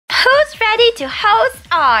Who's ready to host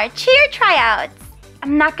our cheer tryouts?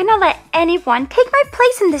 I'm not gonna let anyone take my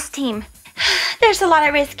place in this team. There's a lot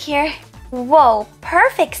of risk here. Whoa,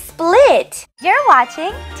 perfect split. You're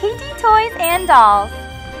watching Titi Toys and Dolls.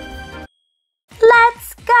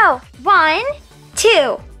 Let's go. 1,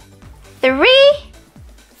 2, 3,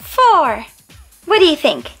 4. What do you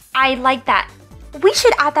think? I like that. We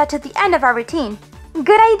should add that to the end of our routine.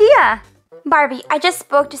 Good idea. Barbie, I just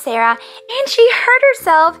spoke to Sarah and she hurt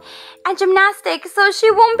herself at gymnastics, so she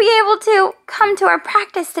won't be able to come to our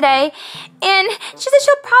practice today. And she said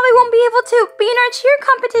she'll probably won't be able to be in our cheer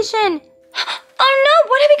competition. Oh no,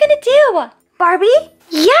 what are we gonna do? Barbie?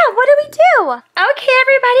 Yeah, what do we do? Okay,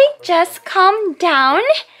 everybody, just calm down.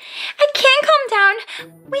 I can't calm down.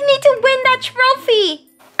 We need to win that trophy.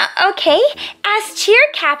 Okay, as cheer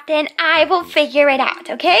captain, I will figure it out,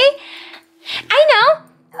 okay? I know.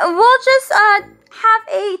 We'll just have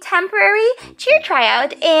a temporary cheer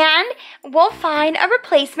tryout and we'll find a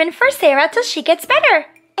replacement for Sarah till she gets better.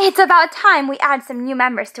 It's about time we add some new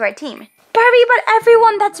members to our team. Barbie, but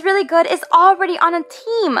everyone that's really good is already on a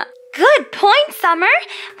team. Good point, Summer.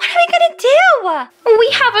 What are we gonna do? We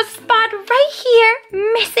have a spot right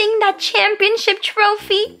here, missing that championship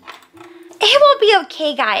trophy. It will be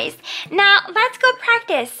okay, guys. Now, let's go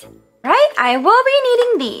practice. Right, I will be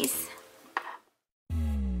needing these.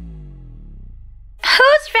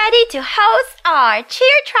 Who's ready to host our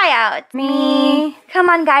cheer tryout? Me. Come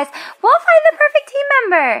on, guys. We'll find the perfect team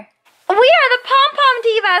member. We are the Pom Pom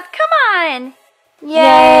Divas. Come on.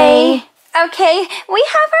 Yay. Okay, we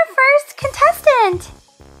have our first contestant.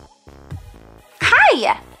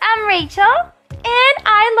 Hi, I'm Rachel, and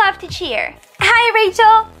I love to cheer. Hi,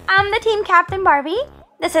 Rachel. I'm the team captain, Barbie.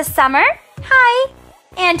 This is Summer. Hi.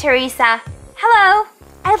 And Teresa. Hello.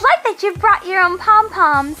 I like that you brought your own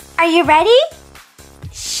pom-poms. Are you ready?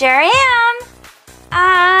 Sure am.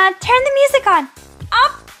 Turn the music on.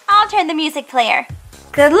 I'll turn the music player.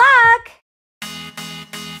 Good luck.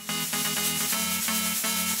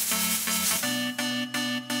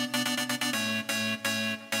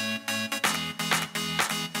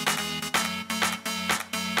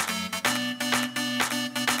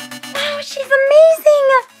 Wow, she's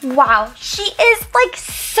amazing. Wow, she is like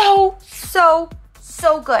so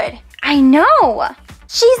good. I know.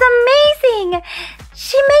 She's amazing.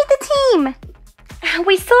 She made the team.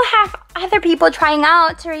 We still have other people trying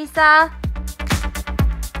out, Teresa.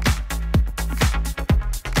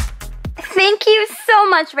 Thank you so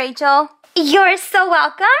much, Rachel. You're so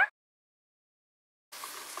welcome.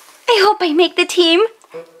 I hope I make the team.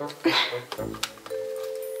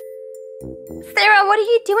 Sarah, what are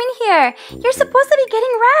you doing here? You're supposed to be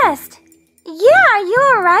getting rest. Yeah, are you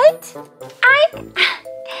alright?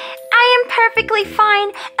 I am perfectly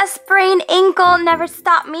fine. A sprained ankle never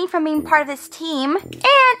stopped me from being part of this team.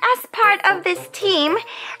 And as part of this team,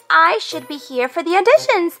 I should be here for the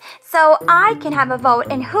auditions, so I can have a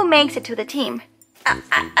vote in who makes it to the team.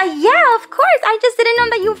 Yeah, of course. I just didn't know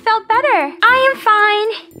that you felt better. I am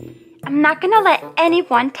fine. I'm not gonna let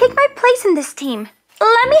anyone take my place in this team.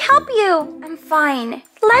 Let me help you. I'm fine.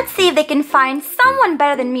 Let's see if they can find someone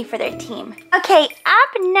better than me for their team. Okay,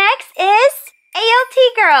 up next is ALT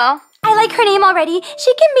Grl. I like her name already.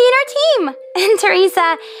 She can be in our team. And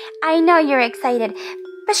Teresa, I know you're excited,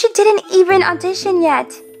 but she didn't even audition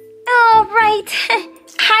yet. Oh, right.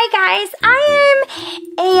 Hi, guys. I am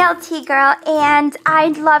ALT Grl, and I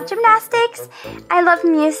love gymnastics. I love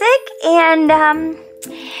music, and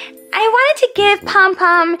I wanted to give Pom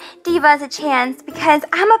Pom Divas a chance because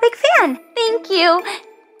I'm a big fan. Thank you.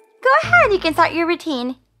 Go ahead, you can start your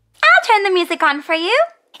routine. I'll turn the music on for you.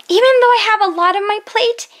 Even though I have a lot on my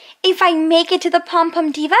plate, if I make it to the Pom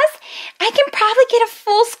Pom Divas, I can probably get a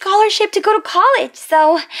full scholarship to go to college.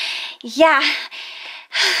 So, yeah,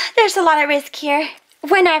 there's a lot of risk here.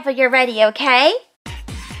 Whenever you're ready, okay?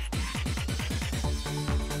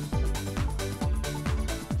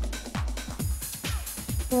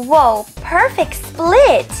 Whoa, perfect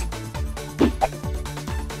split.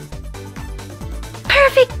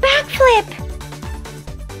 Perfect backflip.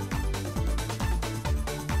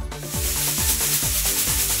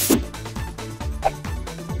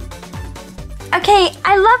 Okay,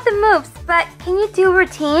 I love the moves, but can you do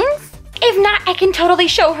routines? If not, I can totally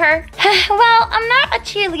show her. Well, I'm not a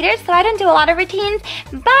cheerleader, so I don't do a lot of routines,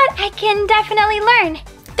 but I can definitely learn.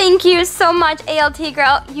 Thank you so much, ALT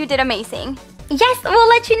Grl. You did amazing. Yes, we'll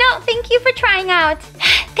let you know. Thank you for trying out.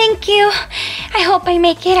 Thank you. I hope I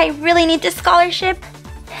make it. I really need the scholarship.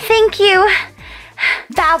 Thank you.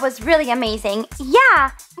 That was really amazing.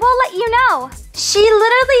 Yeah, we'll let you know. She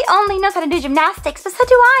literally only knows how to do gymnastics, but so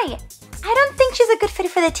do I. I don't think she's a good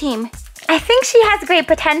fit for the team. I think she has great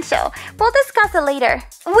potential. We'll discuss it later.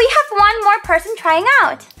 We have one more person trying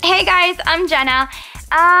out. Hey guys, I'm Jenna.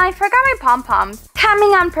 I forgot my pom-poms.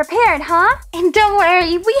 Coming unprepared, huh? And don't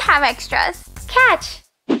worry, we have extras. Catch.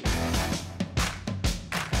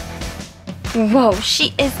 Whoa,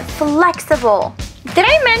 she is flexible. Did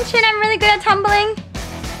I mention I'm really good at tumbling?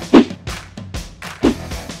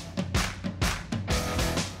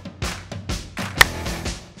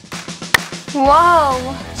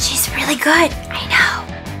 Whoa, she's really good. I know.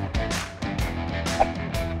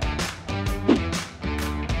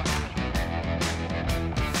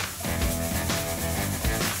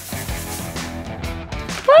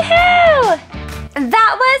 Woohoo!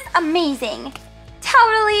 That was amazing.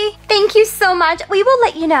 Totally. Thank you so much. We will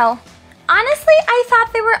let you know. Honestly, I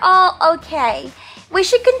thought they were all okay. We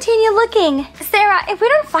should continue looking. Sarah, if we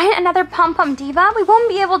don't find another pom-pom diva, we won't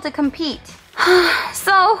be able to compete.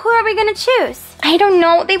 So, who are we gonna choose? I don't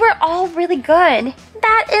know. They were all really good.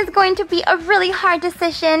 That is going to be a really hard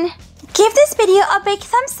decision. Give this video a big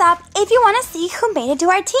thumbs up if you want to see who made it to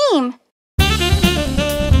our team.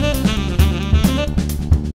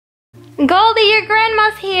 Goldie, your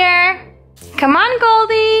grandma's here. Come on,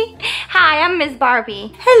 Goldie. Hi, I'm Miss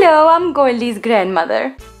Barbie. Hello, I'm Goldie's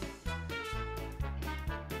grandmother.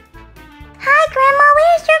 Hi, Grandma,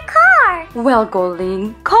 where's your car? Well,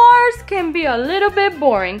 Goldie, cars can be a little bit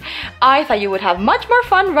boring. I thought you would have much more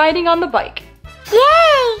fun riding on the bike.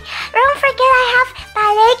 Yay! Don't forget I have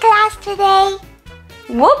ballet class today.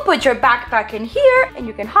 We'll put your backpack in here and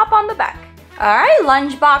you can hop on the back. Alright,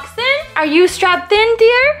 lunchbox in. Are you strapped in,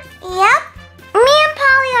 dear? Yep. Me and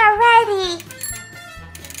Polly are ready.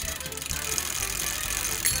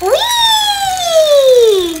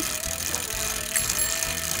 Whee!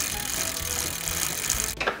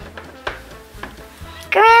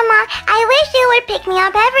 Grandma, I wish you would pick me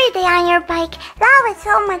up every day on your bike. That was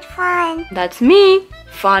so much fun. That's me,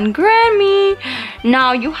 Fun Grammy.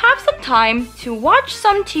 Now you have some time to watch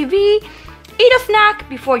some TV, eat a snack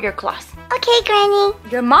before your class. Okay, Granny.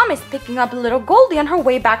 Your mom is picking up little Goldie on her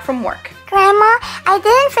way back from work. Grandma, I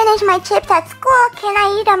didn't finish my chips at school. Can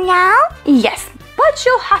I eat them now? Yes, but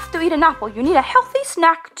you'll have to eat an apple. You need a healthy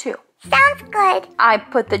snack too. Sounds good. I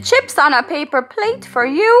put the chips on a paper plate for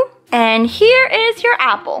you. And here is your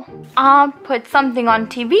apple. I'll put something on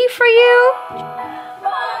TV for you.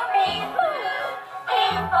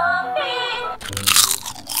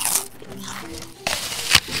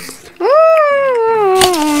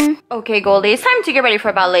 Okay, Goldie, it's time to get ready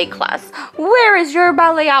for ballet class. Where is your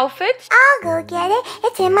ballet outfit? I'll go get it.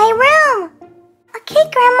 It's in my room. Okay,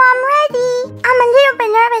 Grandma, I'm ready. I'm a little bit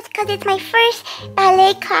nervous because it's my first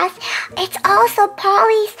ballet class. It's also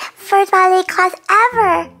Polly's first ballet class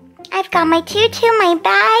ever. I've got my tutu, my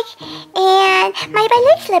bag, and my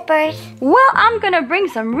ballet slippers. Well, I'm gonna bring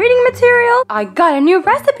some reading material. I got a new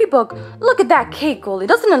recipe book. Look at that cake, Goldie.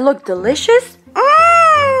 Doesn't it look delicious?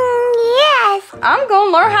 Yes. I'm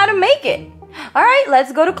gonna learn how to make it. All right,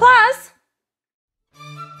 let's go to class.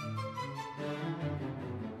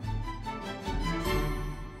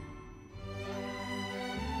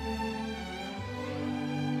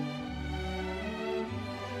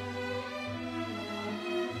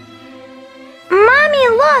 Mommy,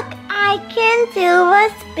 look, I can do a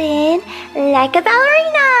spin like a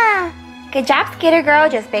ballerina. Good job, skater girl.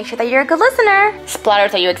 Just make sure that you're a good listener.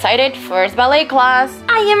 Splatters, are you excited? First ballet class.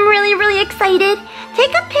 I am really, really excited.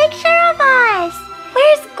 Take a picture of us.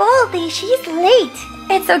 Where's Goldie? She's late.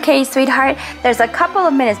 It's okay, sweetheart. There's a couple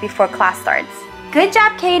of minutes before class starts. Good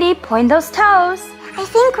job, Katie. Point those toes. I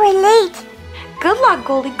think we're late. Good luck,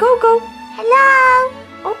 Goldie. Go, go. Hello.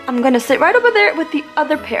 Oh, I'm gonna sit right over there with the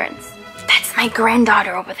other parents. That's my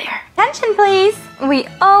granddaughter over there. Attention, please. We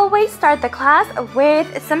always start the class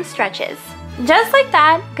with some stretches. Just like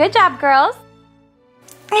that. Good job, girls.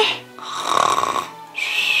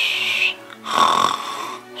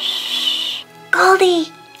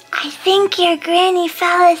 Goldie, I think your granny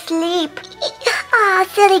fell asleep. Aw,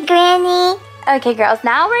 silly granny. Okay, girls,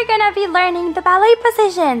 now we're gonna be learning the ballet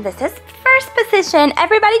position. This is first position.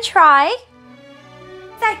 Everybody try.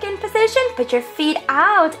 Second position, put your feet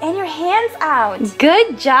out and your hands out.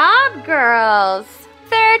 Good job, girls.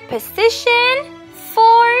 Third position,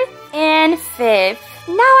 fourth, and fifth.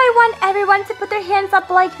 Now I want everyone to put their hands up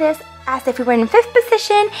like this, as if we were in fifth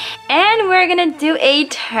position, and we're gonna do a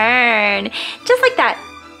turn. Just like that.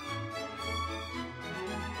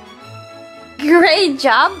 Great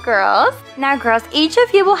job, girls. Now, girls, each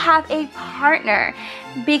of you will have a partner,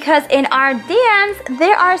 because in our dance,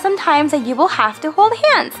 there are some times that you will have to hold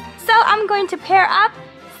hands. So I'm going to pair up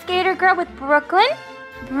Skater Girl with Brooklyn,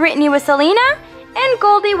 Brittany with Selena, and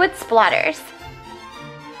Goldie with Splatters.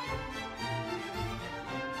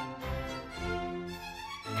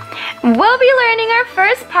 We'll be learning our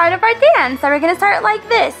first part of our dance. So we're gonna start like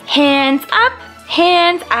this. Hands up,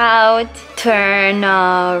 hands out. Turn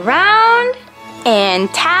around and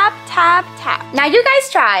tap, tap, tap. Now you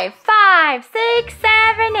guys try. 5, 6,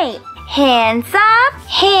 7, 8. Hands up,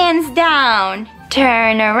 hands down.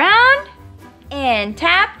 Turn around and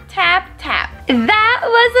tap, tap, tap. That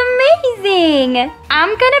was amazing!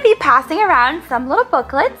 I'm gonna be passing around some little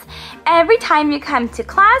booklets. Every time you come to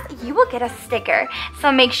class, you will get a sticker.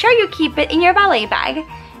 So make sure you keep it in your ballet bag.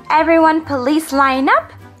 Everyone, please line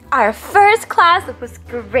up. Our first class was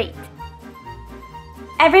great.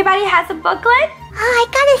 Everybody has a booklet? Oh, I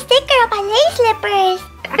got a sticker of ballet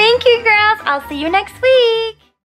slippers. Thank you, girls. I'll see you next week.